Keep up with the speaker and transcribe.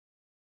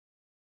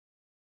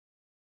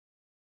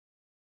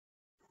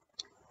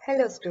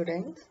Hello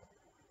students,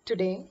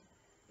 today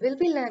we'll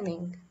be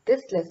learning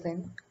this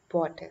lesson,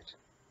 water.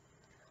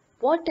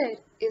 Water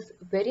is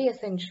very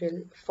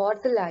essential for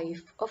the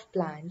life of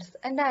plants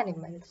and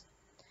animals.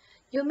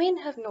 You may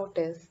have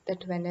noticed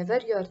that whenever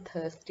you're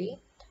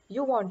thirsty,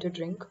 you want to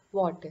drink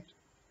water.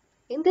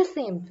 In the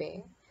same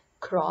way,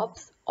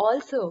 crops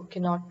also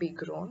cannot be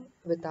grown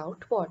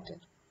without water.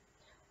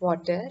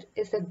 Water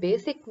is a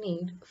basic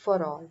need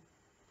for all.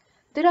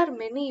 There are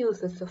many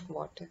uses of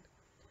water.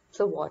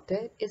 So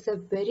water is a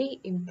very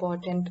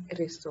important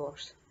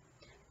resource.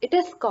 It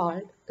is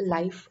called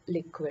life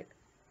liquid.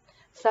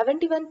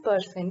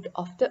 71%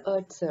 of the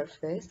Earth's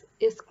surface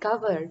is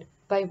covered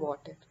by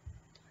water.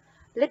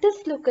 Let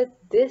us look at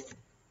this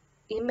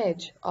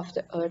image of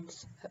the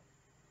Earth's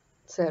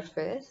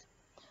surface.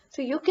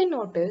 So you can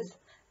notice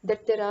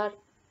that there are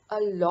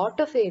a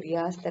lot of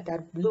areas that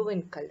are blue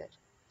in color.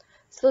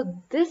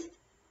 So this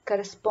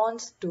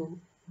corresponds to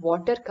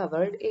water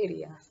covered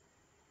areas.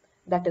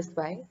 That is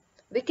why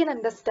we can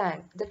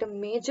understand that a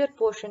major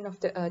portion of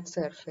the Earth's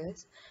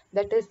surface,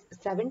 that is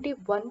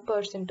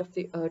 71% of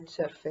the Earth's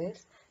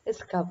surface,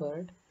 is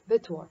covered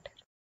with water.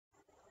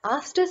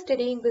 After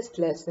studying this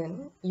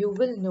lesson, you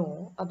will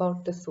know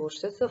about the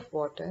sources of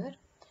water,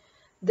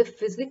 the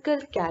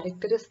physical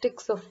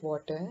characteristics of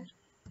water,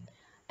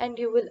 and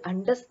you will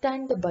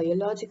understand the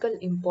biological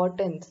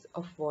importance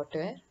of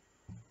water.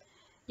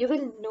 You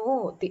will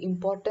know the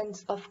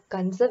importance of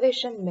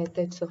conservation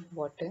methods of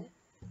water,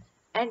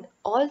 and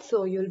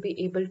also you'll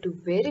be able to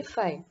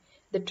verify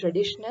the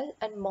traditional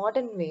and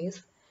modern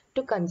ways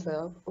to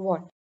conserve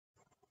water.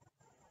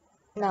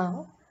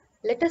 Now,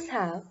 let us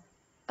have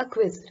a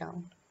quiz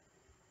round.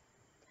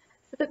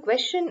 So the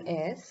question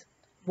is,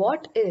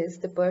 what is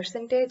the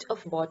percentage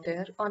of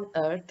water on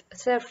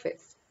Earth's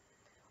surface?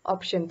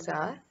 Options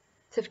are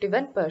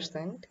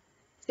 51%,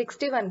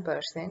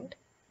 61%,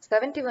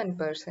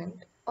 71%,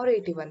 or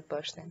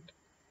 81%.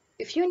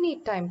 If you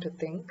need time to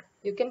think,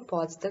 you can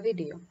pause the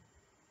video.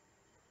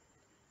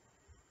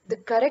 The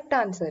correct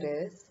answer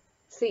is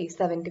C,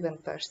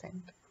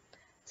 71%.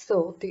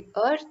 So the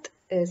Earth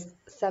is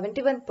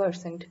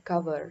 71%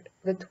 covered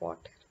with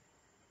water.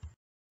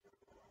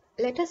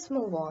 Let us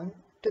move on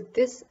to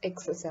this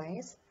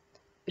exercise.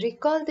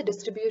 Recall the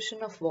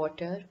distribution of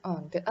water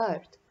on the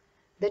Earth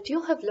that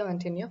you have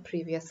learned in your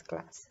previous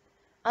class.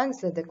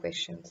 Answer the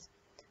questions.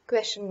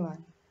 Question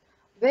 1.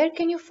 Where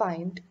can you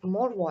find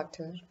more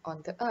water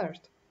on the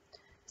Earth?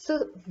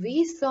 So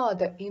we saw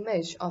the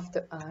image of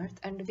the Earth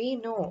and we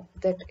know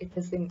that it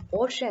is in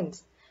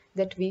oceans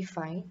that we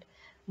find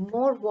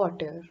more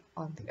water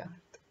on the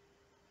Earth.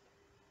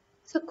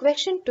 So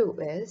question 2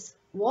 is,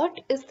 what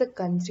is the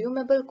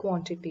consumable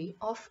quantity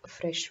of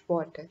fresh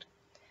water?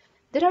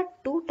 There are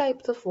two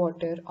types of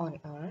water on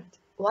Earth.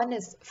 One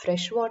is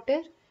fresh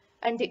water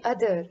and the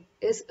other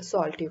is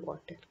salty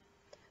water.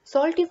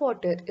 Salty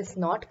water is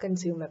not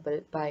consumable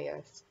by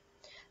us.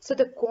 So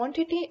the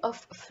quantity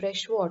of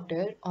fresh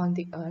water on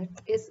the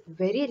Earth is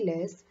very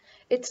less.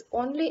 It's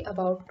only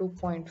about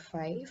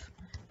 2.5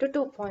 to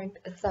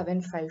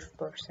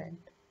 2.75%.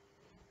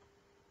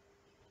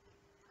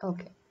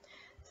 Okay.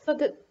 So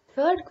the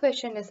third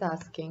question is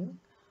asking,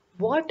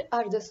 what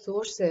are the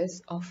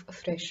sources of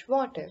fresh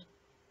water?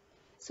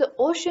 So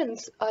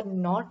oceans are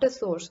not a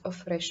source of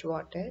fresh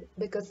water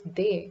because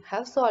they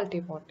have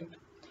salty water.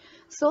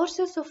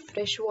 Sources of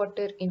fresh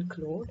water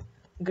include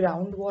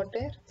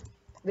groundwater,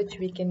 which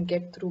we can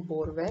get through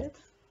bore wells,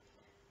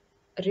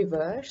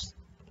 rivers,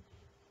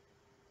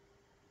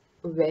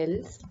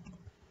 wells,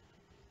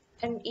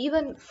 and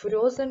even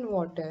frozen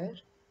water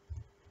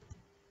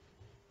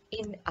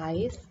in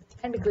ice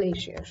and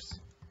glaciers.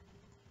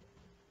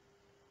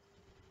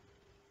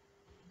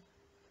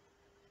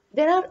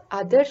 There are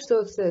other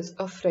sources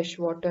of fresh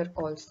water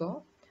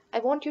also. I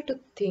want you to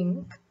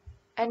think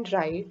and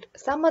write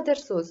some other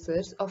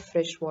sources of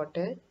fresh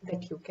water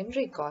that you can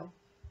recall.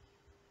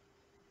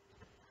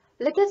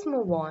 Let us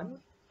move on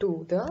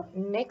to the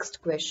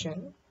next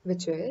question,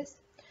 which is,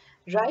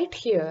 write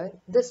here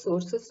the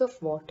sources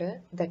of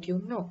water that you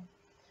know.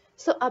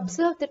 So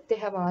observe that they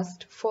have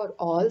asked for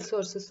all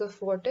sources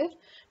of water,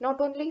 not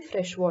only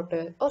fresh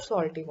water or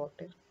salty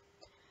water.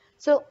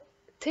 So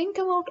think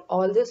about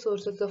all the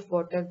sources of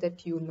water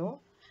that you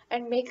know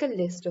and make a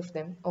list of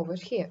them over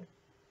here.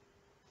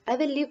 I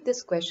will leave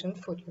this question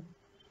for you.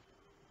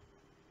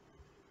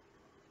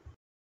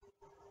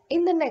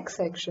 In the next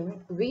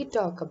section, we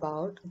talk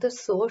about the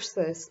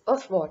sources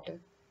of water.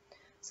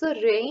 So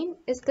rain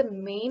is the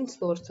main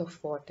source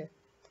of water.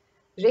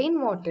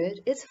 Rainwater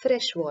is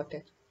fresh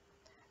water.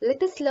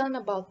 Let us learn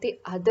about the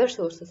other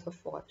sources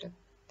of water.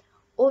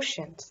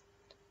 Oceans.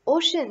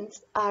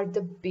 Oceans are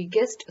the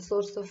biggest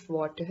source of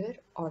water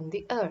on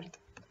the earth.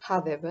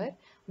 However,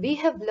 we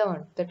have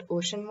learned that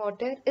ocean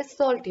water is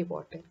salty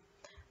water.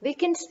 We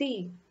can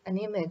see an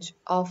image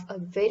of a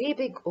very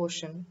big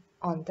ocean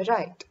on the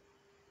right.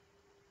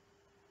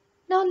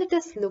 Now let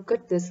us look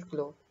at this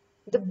globe.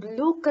 The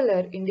blue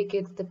color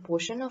indicates the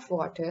portion of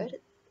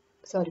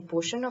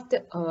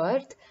the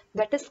earth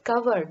that is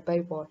covered by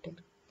water.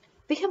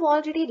 We have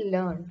already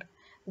learned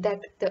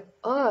that the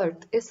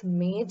earth is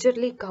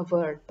majorly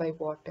covered by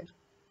water.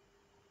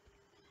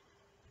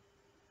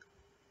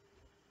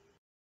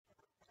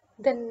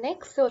 The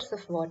next source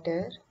of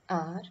water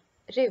are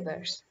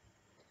rivers.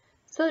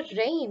 So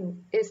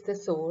rain is the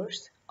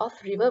source of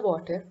river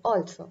water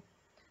also.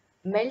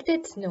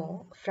 Melted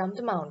snow from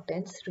the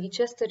mountains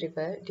reaches the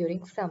river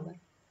during summer.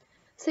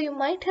 So you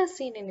might have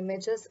seen in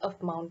images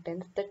of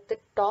mountains that the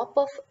top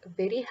of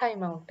very high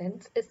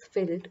mountains is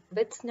filled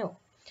with snow.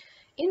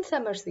 In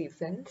summer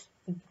seasons,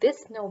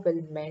 this snow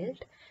will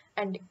melt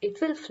and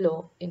it will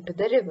flow into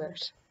the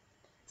rivers.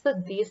 So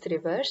these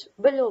rivers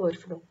will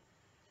overflow.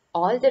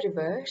 All the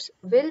rivers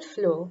will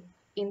flow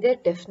in their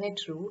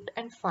definite route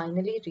and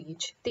finally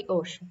reach the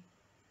ocean.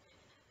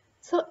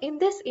 So in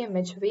this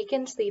image, we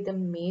can see the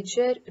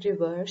major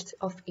rivers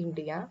of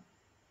India,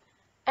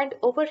 and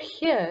over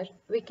here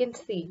we can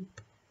see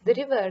the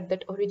river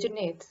that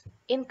originates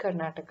in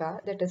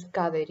Karnataka, that is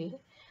Kaveri,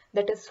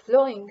 that is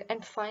flowing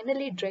and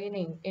finally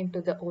draining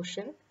into the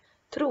ocean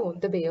through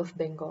the Bay of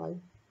Bengal.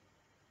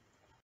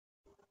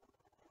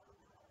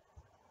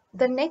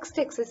 The next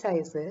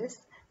exercise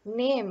is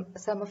name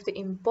some of the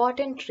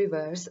important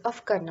rivers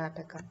of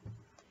Karnataka.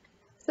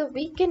 So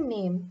we can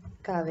name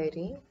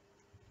Kaveri,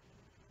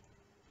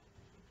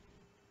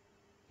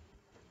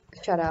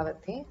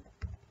 Sharavati,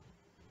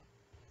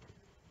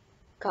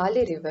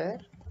 Kali River,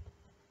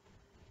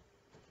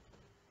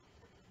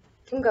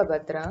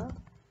 Tungabhadra,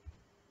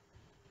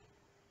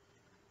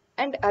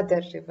 and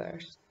other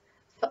rivers.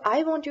 So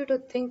I want you to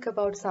think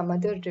about some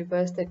other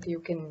rivers that you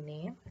can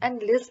name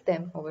and list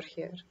them over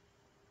here.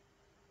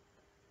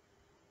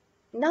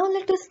 Now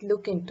let us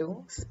look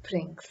into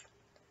springs.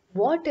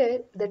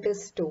 Water that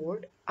is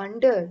stored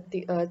under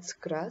the earth's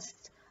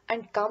crust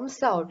and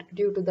comes out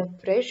due to the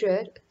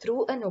pressure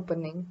through an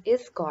opening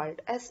is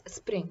called as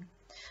spring.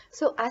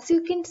 So as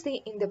you can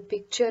see in the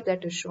picture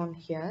that is shown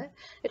here,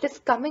 it is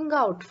coming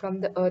out from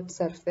the earth's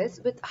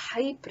surface with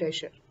high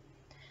pressure.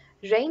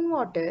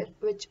 Rainwater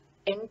which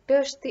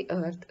enters the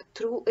earth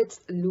through its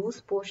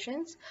loose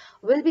portions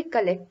will be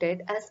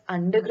collected as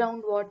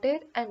underground water,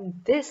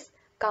 and this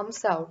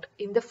comes out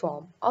in the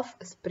form of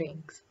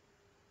springs.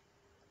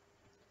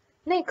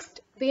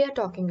 Next, we are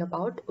talking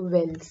about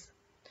wells.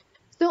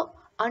 So,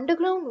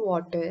 underground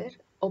water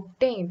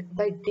obtained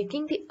by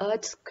digging the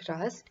earth's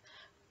crust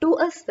to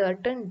a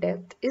certain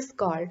depth is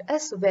called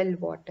as well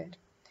water.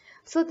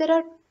 So, there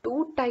are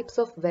two types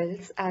of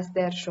wells as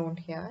they are shown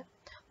here.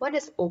 One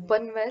is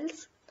open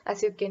wells,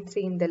 as you can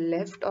see in the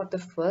left or the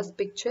first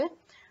picture,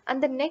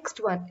 and the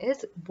next one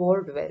is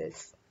bored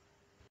wells.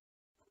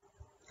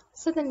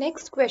 So, the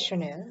next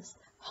question is,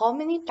 how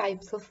many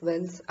types of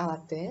wells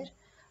are there?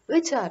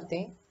 Which are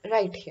they?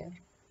 Right here.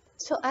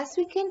 So as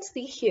we can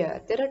see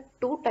here, there are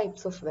two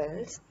types of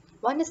wells.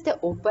 One is the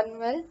open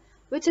well,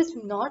 which is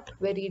not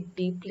very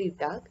deeply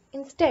dug.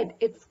 Instead,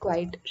 it's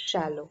quite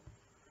shallow.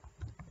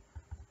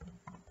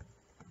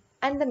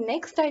 And the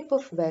next type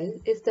of well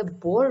is the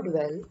bored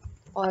well,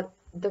 or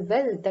the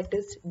well that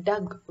is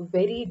dug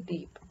very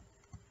deep.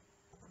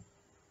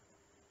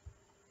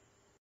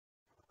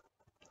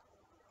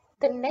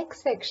 The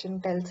next section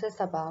tells us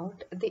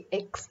about the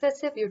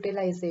excessive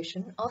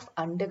utilization of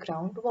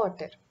underground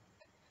water.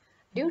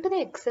 Due to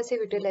the excessive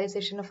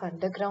utilization of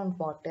underground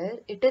water,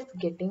 it is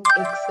getting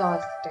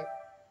exhausted.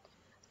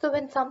 So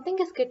when something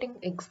is getting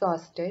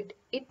exhausted,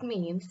 it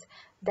means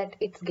that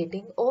it's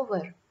getting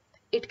over.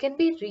 It can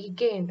be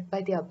regained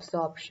by the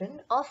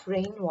absorption of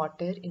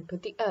rainwater into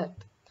the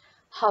earth.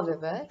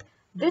 However,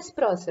 this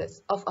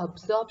process of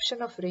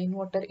absorption of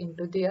rainwater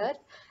into the earth,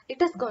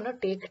 it is going to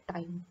take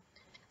time.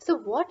 So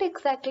what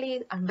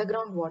exactly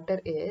underground water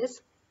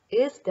is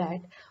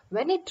that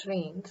when it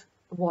rains,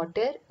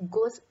 water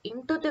goes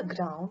into the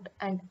ground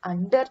and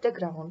under the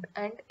ground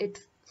and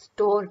it's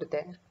stored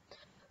there.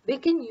 We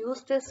can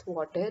use this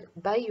water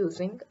by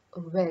using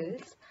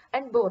wells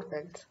and bore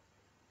wells.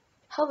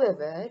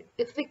 However,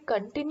 if we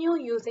continue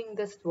using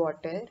this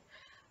water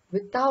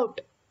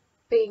without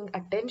paying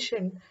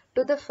attention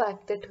to the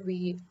fact that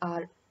we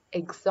are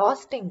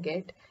exhausting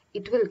it,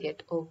 it will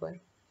get over.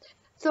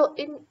 So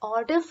in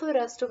order for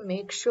us to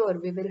make sure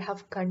we will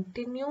have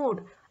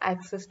continued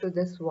access to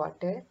this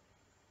water,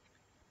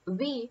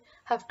 we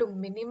have to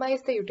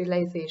minimize the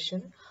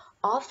utilization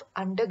of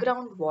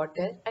underground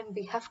water and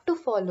we have to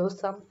follow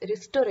some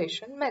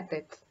restoration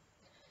methods.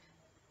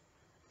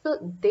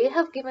 So they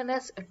have given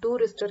us two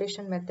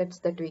restoration methods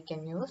that we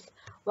can use.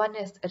 One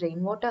is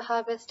rainwater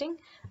harvesting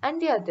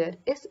and the other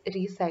is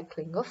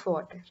recycling of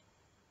water.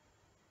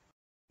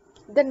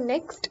 The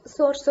next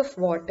source of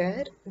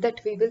water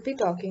that we will be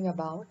talking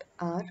about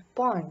are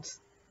ponds.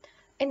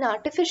 An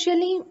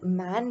artificially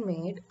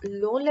man-made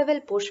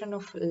low-level portion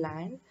of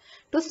land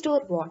to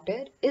store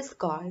water is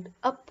called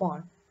a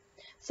pond.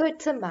 So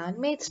it's a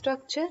man-made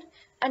structure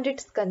and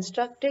it's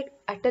constructed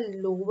at a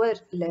lower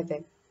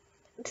level.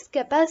 Its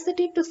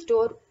capacity to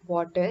store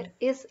water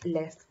is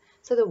less.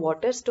 So the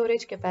water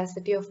storage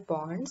capacity of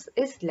ponds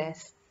is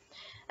less.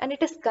 And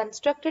it is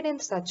constructed in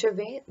such a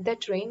way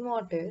that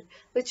rainwater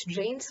which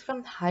drains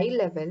from high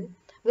level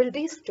will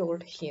be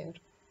stored here.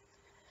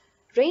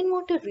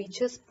 Rainwater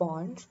reaches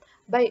ponds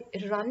by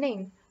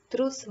running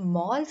through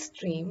small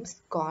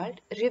streams called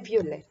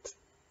rivulets.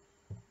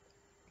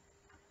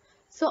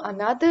 So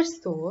another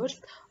source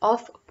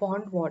of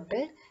pond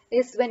water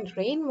is when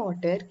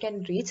rainwater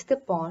can reach the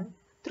pond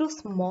through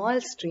small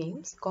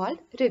streams called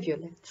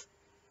rivulets.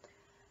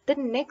 The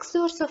next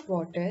source of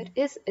water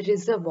is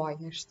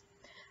reservoirs.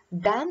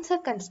 Dams are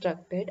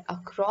constructed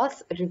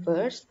across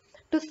rivers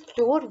to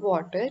store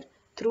water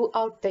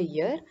throughout the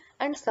year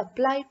and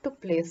supply it to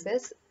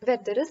places where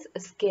there is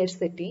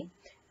scarcity,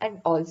 and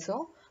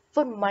also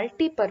for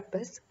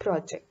multi-purpose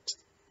projects.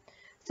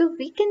 So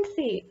we can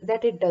say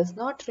that it does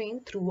not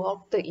rain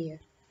throughout the year.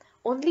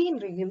 Only in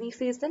rainy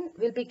season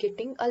we'll be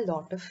getting a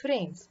lot of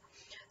rains.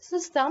 So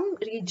some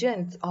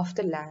regions of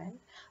the land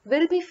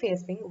will be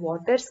facing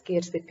water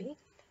scarcity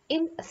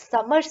in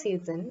summer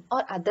season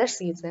or other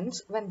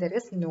seasons when there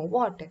is no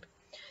water.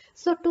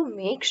 So to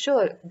make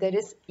sure there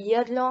is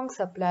year-long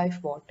supply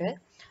of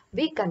water,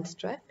 we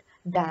construct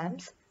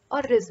dams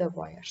or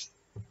reservoirs.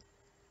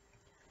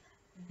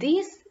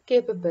 These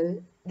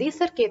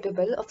are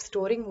capable of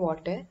storing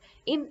water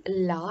in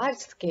large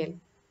scale.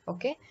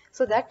 Okay,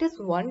 so that is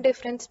one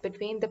difference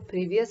between the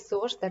previous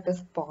source, that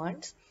is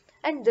ponds,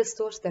 and this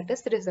source, that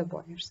is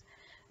reservoirs.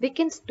 We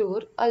can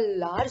store a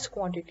large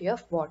quantity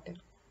of water.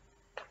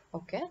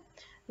 Okay,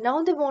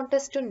 now they want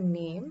us to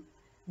name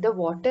the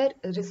water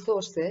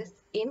resources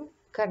in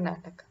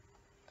Karnataka.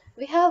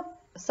 We have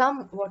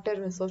some water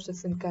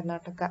resources in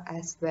Karnataka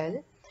as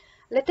well.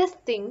 Let us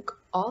think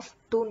of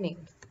two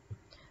names.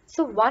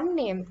 So one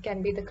name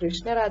can be the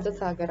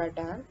Krishnaraja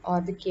Dam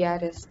or the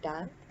KRS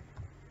Dam,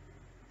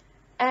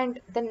 and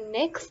the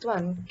next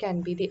one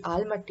can be the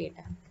Almaty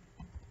Dam.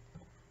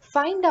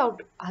 Find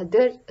out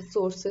other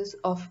sources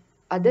of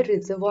other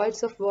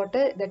reservoirs of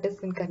water that is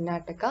in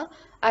Karnataka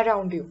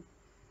around you.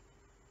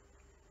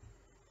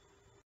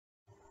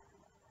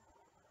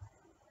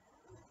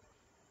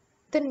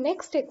 The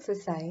next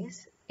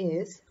exercise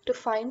is to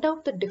find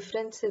out the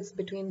differences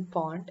between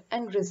pond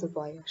and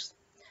reservoirs.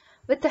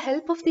 With the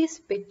help of these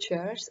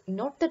pictures,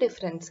 note the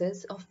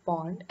differences of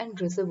pond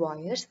and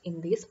reservoirs in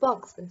these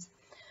boxes.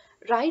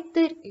 Write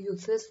their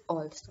uses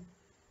also.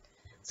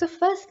 So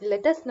first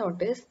let us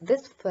notice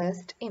this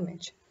first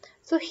image.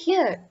 So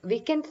here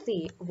we can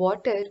see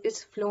water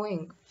is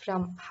flowing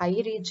from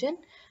high region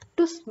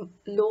to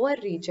lower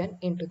region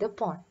into the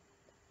pond.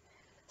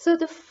 So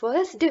the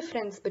first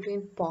difference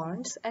between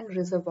ponds and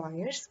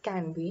reservoirs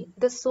can be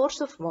the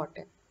source of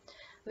water.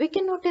 We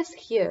can notice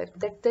here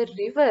that the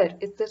river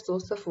is the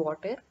source of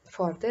water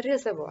for the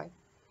reservoir.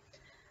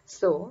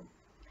 So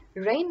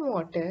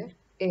rainwater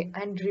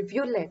and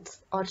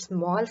rivulets or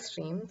small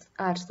streams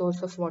are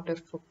source of water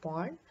for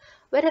pond,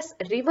 whereas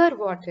river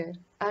water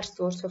are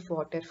source of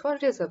water for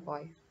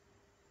reservoir.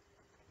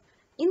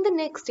 In the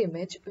next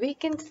image, we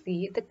can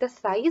see that the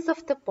size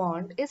of the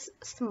pond is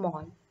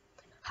small.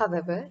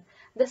 However,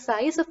 the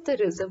size of the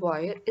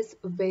reservoir is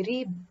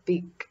very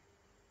big.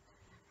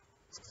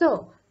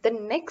 So the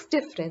next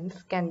difference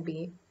can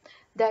be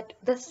that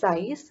the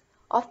size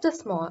of the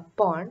small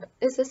pond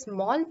is a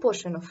small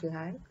portion of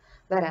land,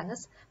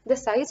 whereas the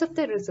size of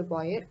the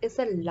reservoir is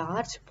a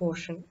large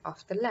portion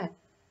of the land.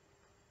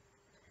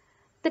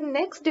 The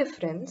next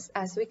difference,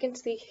 as we can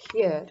see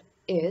here,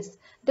 is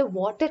the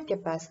water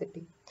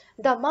capacity.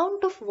 The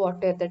amount of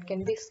water that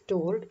can be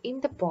stored in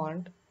the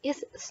pond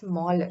is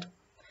smaller.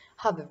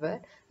 However,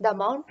 the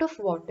amount of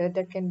water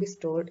that can be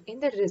stored in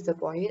the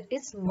reservoir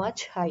is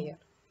much higher.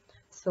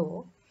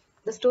 So,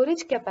 the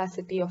storage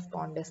capacity of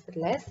pond is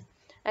less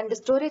and the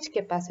storage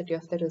capacity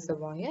of the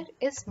reservoir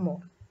is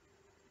more.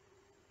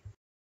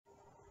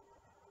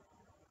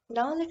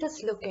 Now let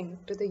us look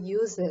into the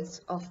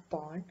uses of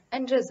pond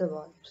and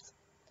reservoirs.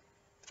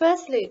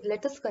 Firstly,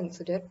 let us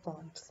consider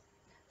ponds.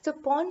 So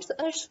ponds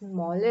are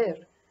smaller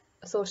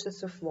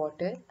sources of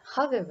water.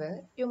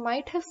 However, you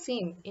might have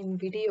seen in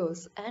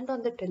videos and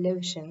on the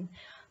television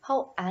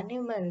how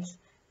animals,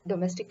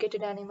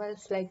 domesticated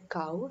animals like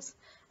cows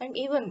and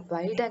even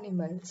wild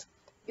animals,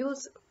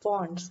 use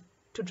ponds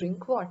to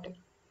drink water.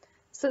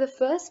 So the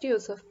first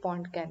use of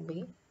pond can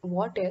be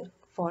water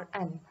for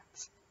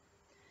animals.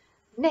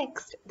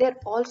 Next, they are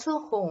also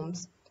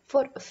homes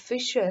for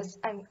fishes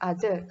and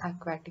other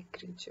aquatic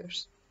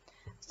creatures.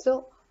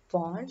 So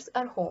ponds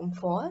are home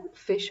for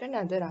fish and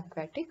other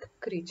aquatic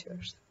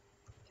creatures.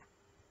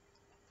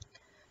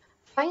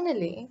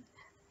 Finally,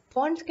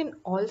 ponds can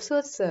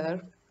also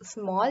serve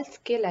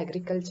small-scale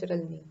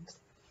agricultural needs.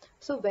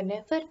 So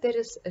whenever there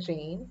is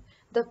rain,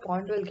 the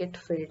pond will get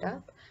filled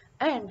up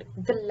and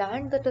the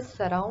land that is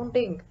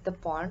surrounding the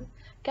pond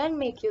can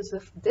make use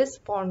of this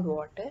pond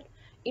water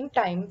in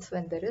times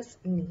when there is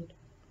need.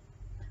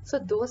 So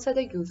those are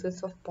the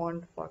uses of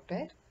pond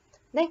water.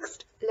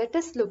 Next, let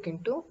us look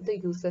into the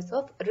uses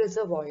of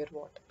reservoir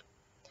water.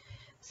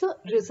 So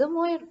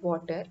reservoir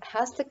water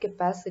has the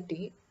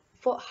capacity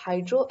for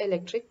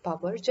hydroelectric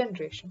power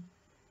generation.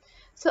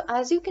 So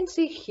as you can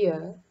see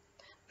here,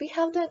 we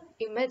have the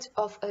image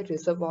of a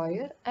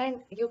reservoir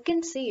and you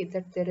can see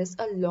that there is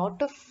a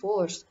lot of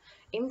force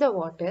in the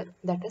water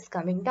that is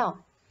coming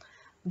down.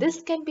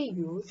 This can be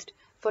used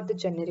for the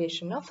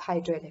generation of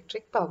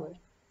hydroelectric power.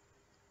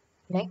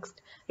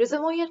 Next,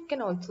 reservoir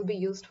can also be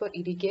used for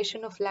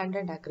irrigation of land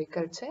and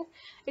agriculture.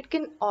 It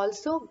can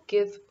also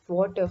give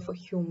water for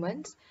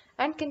humans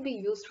and can be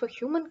used for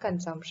human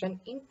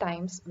consumption in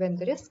times when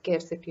there is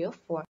scarcity of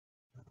water.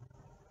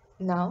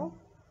 Now,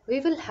 we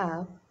will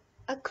have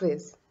a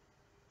quiz.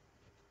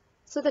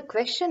 So the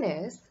question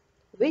is,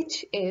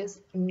 which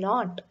is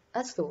not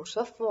a source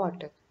of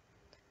water?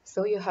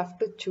 So you have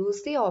to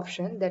choose the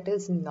option that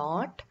is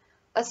not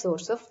a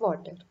source of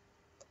water.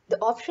 The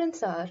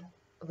options are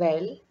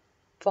well,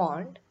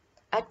 pond,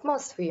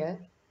 atmosphere,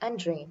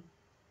 and rain.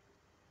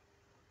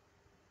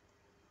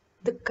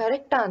 The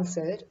correct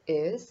answer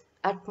is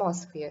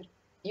atmosphere.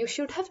 You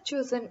should have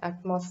chosen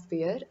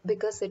atmosphere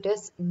because it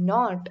is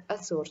not a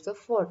source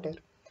of water.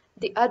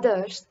 The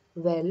others,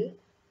 well,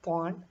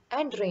 pond,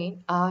 and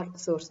rain are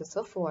sources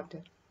of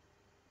water.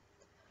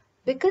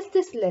 Because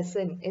this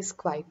lesson is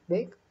quite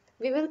big,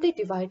 we will be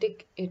dividing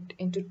it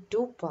into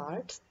two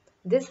parts.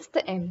 This is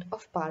the end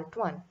of part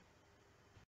 1.